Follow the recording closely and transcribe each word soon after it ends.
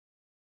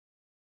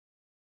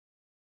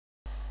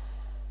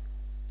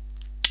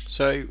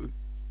So we're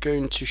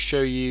going to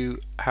show you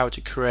how to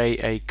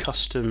create a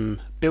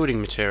custom building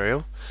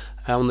material.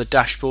 On the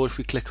dashboard, if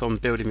we click on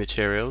building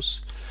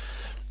materials,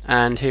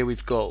 and here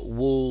we've got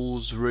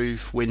walls,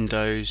 roof,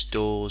 windows,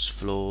 doors,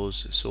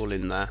 floors, it's all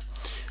in there.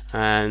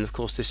 And of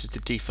course this is the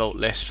default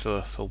list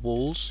for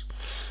walls,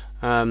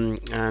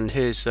 and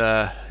here's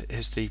the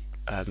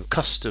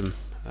custom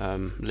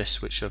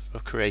list which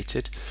I've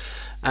created.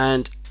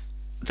 And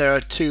there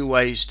are two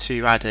ways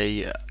to add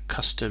a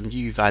custom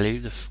U value.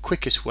 The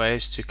quickest way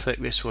is to click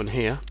this one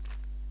here,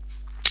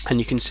 and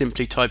you can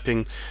simply type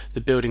in the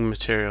building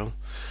material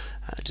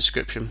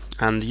description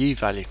and the U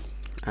value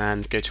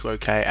and go to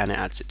OK, and it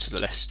adds it to the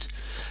list.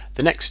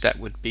 The next step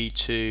would be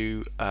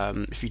to,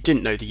 if you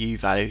didn't know the U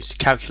value, to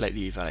calculate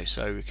the U value.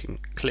 So we can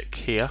click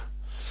here,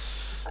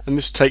 and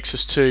this takes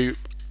us to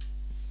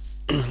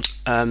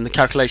the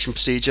calculation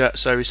procedure.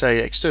 So we say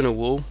external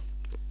wall,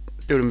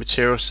 building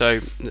material.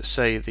 So let's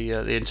say the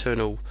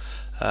internal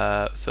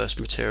first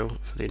material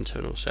for the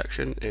internal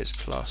section is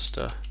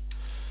plasterboard,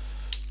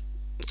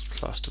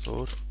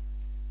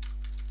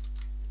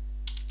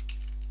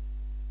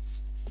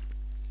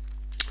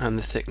 and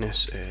the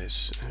thickness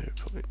is,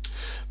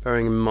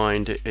 bearing in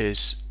mind it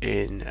is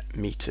in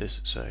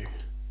meters, so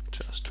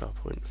just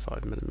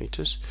 12.5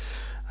 millimeters.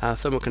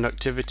 Thermal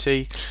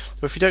conductivity.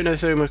 Well, if you don't know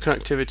thermal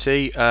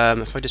conductivity,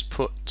 if I just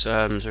put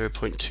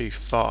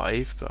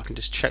 0.25, but I can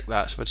just check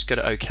that, so I just go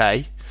to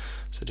OK.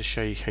 So to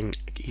show you can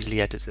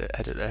easily edit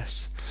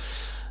this.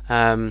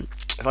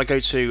 If I go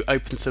to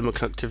open thermal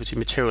conductivity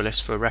material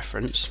list for a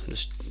reference,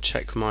 just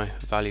check my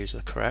values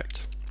are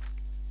correct.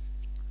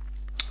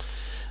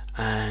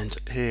 And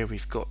here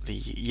we've got the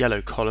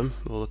yellow column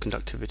with all the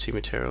conductivity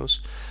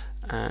materials,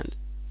 and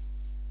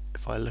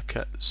if I look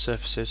at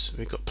surfaces,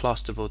 we've got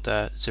plasterboard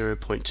there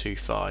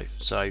 0.25.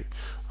 So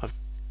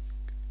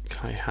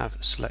I have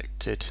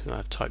selected,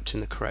 I've typed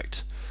in the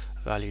correct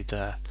value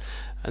there.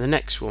 And the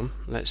next one,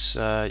 let's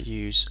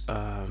use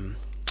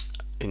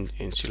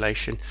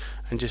insulation,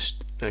 and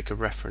just make a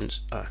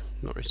reference,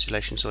 not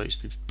insulation, sorry, it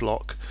used to be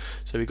block.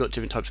 So we've got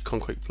different types of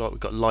concrete block.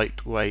 We've got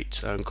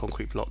lightweight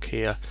concrete block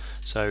here,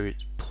 so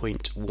it's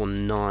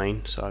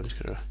 0.19. So I'm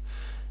just going to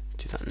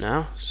do that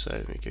now. So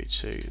let me go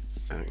to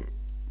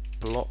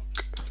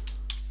block.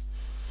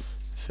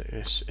 This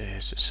is,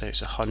 let's say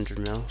it's 100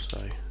 mil,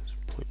 so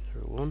it's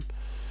 0.01.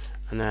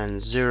 And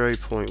then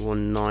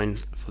 0.19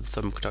 for the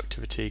thermal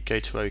conductivity. Go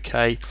to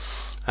OK,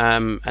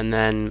 and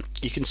then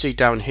you can see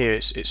down here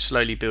it's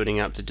slowly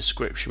building up the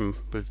description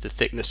with the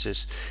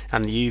thicknesses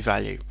and the U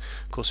value.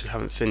 Of course we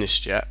haven't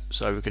finished yet,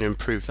 so we're going to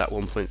improve that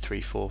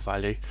 1.34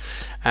 value.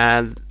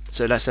 And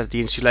so let's have the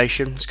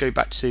insulation. Let's go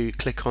back to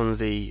click on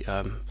the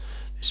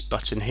this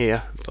button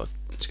here, but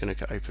I'm just going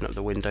to open up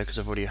the window because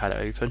I've already had it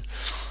open.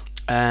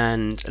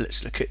 And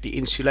let's look at the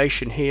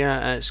insulation here.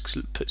 Let's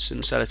put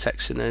some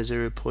text in there,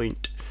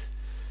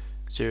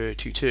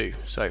 0.022.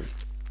 So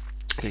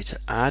go to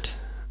add,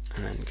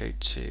 and then go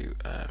to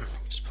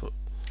just put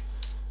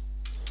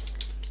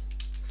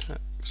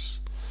text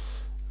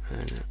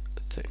and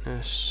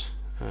thickness.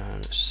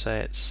 Let's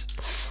say it's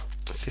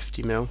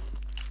 50 mil,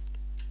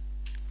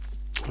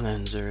 and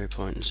then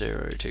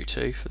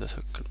 0.022 for the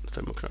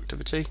thermal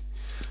conductivity.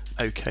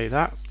 OK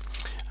that,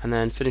 and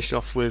then finish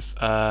off with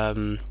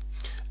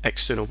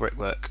external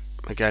brickwork.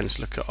 Again, let's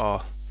look at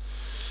our,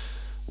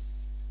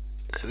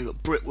 we've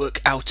got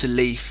brickwork outer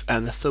leaf,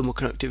 and the thermal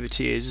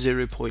conductivity is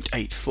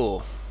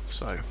 0.84.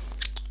 So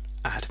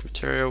add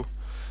material,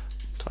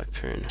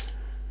 type in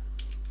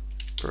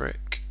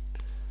brick,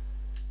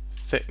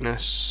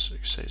 thickness,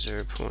 say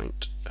say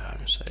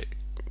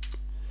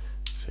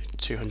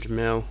 200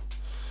 mil,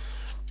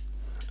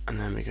 and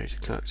then we go to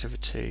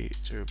conductivity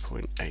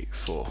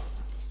 0.84.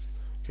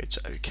 Go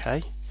to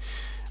OK,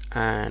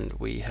 and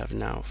we have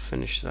now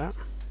finished that.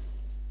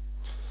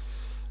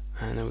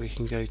 And then we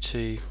can go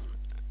to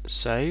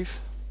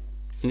save,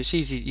 and it's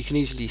easy, you can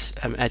easily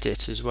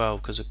edit as well,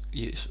 because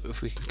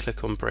if we can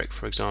click on brick,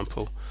 for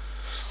example,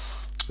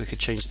 we could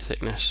change the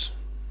thickness.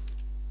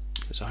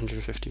 It's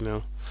 150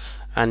 mil,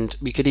 and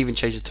we could even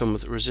change the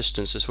thermal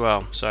resistance as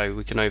well, so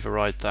we can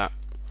override that.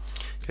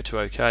 Go to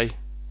OK,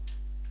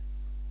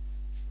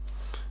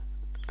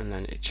 and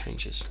then it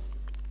changes.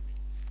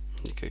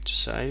 You go to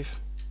save,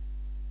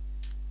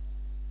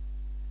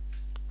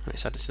 and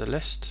it's added to the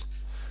list,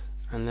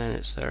 and then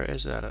there it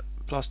is,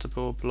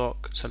 plasterboard,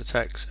 block,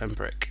 text and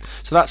brick.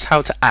 So that's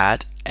how to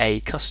add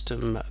a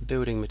custom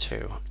building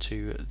material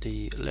to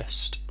the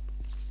list.